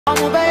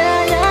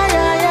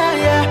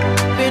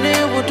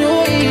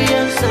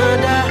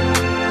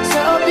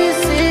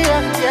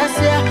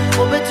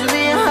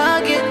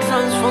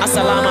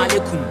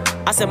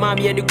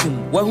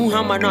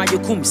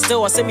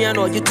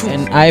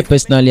And I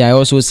personally, I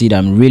also see that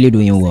I'm really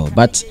doing well.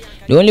 But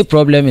the only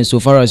problem is, so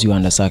far as you are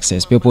under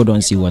Success, people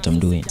don't see what I'm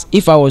doing.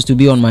 If I was to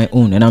be on my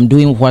own and I'm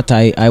doing what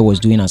I was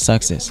doing at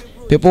Success,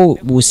 people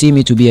will see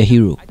me to be a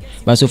hero.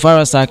 But so far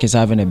as Sark is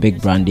having a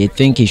big brand, they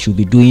think he should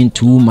be doing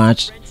too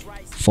much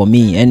for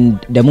me.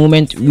 And the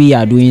moment we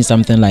are doing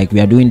something like we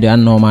are doing the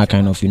normal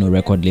kind of,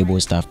 record label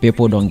stuff,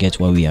 people don't get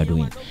what we are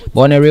doing.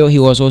 But on a real, he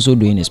was also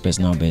doing his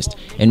personal best,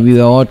 and we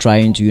were all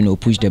trying to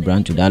push the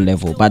brand to that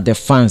level. But the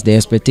fans, the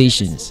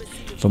expectations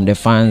from the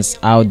fans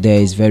out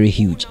there is very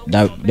huge,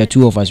 that the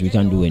two of us, we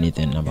can't do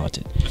anything about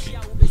it.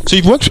 So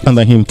you've worked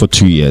under him for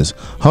 2 years.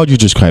 How do you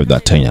describe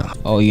that tenure?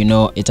 Oh,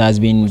 it has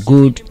been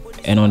good.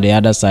 And on the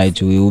other side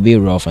too, it will be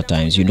rough at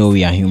times.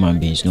 We are human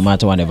beings. No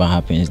matter whatever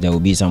happens, there will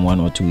be some 1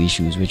 or 2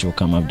 issues which will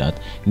come up that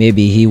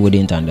maybe he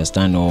wouldn't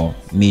understand, or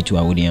me too,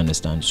 I wouldn't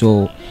understand.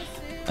 So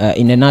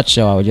in a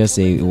nutshell, I would just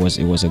say it was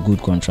a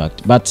good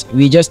contract. But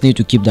we just need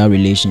to keep that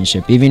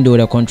relationship, even though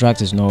the contract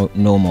is no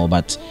more.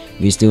 But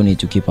we still need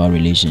to keep our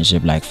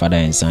relationship like father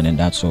and son, and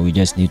that's what we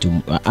just need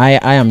to.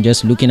 I am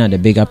just looking at the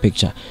bigger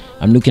picture.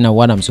 I'm looking at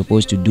what I'm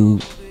supposed to do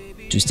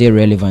to stay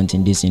relevant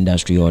in this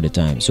industry all the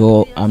time.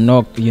 So I'm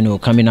not,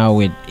 coming out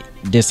with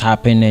this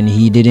happened and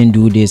he didn't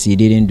do this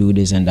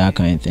and that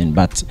kind of thing.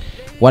 But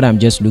what I'm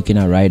just looking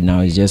at right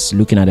now is just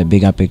looking at the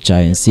bigger picture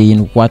and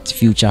seeing what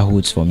future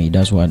holds for me.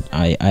 That's what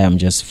I am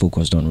just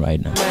focused on right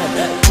now.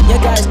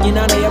 Yeah, guys,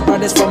 your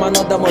brothers from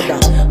another mother.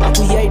 I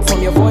could hear it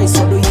from your voice,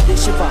 although you the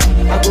shiver.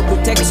 I go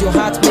protect your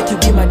heart, make you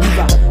be my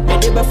diva. The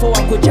day before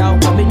I could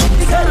down, I'm in the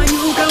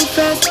you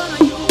confess,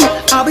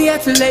 I'll be here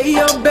to lay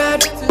your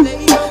bed.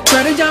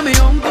 Try to jam me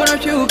on, but I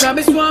can't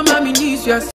be swam, I'm in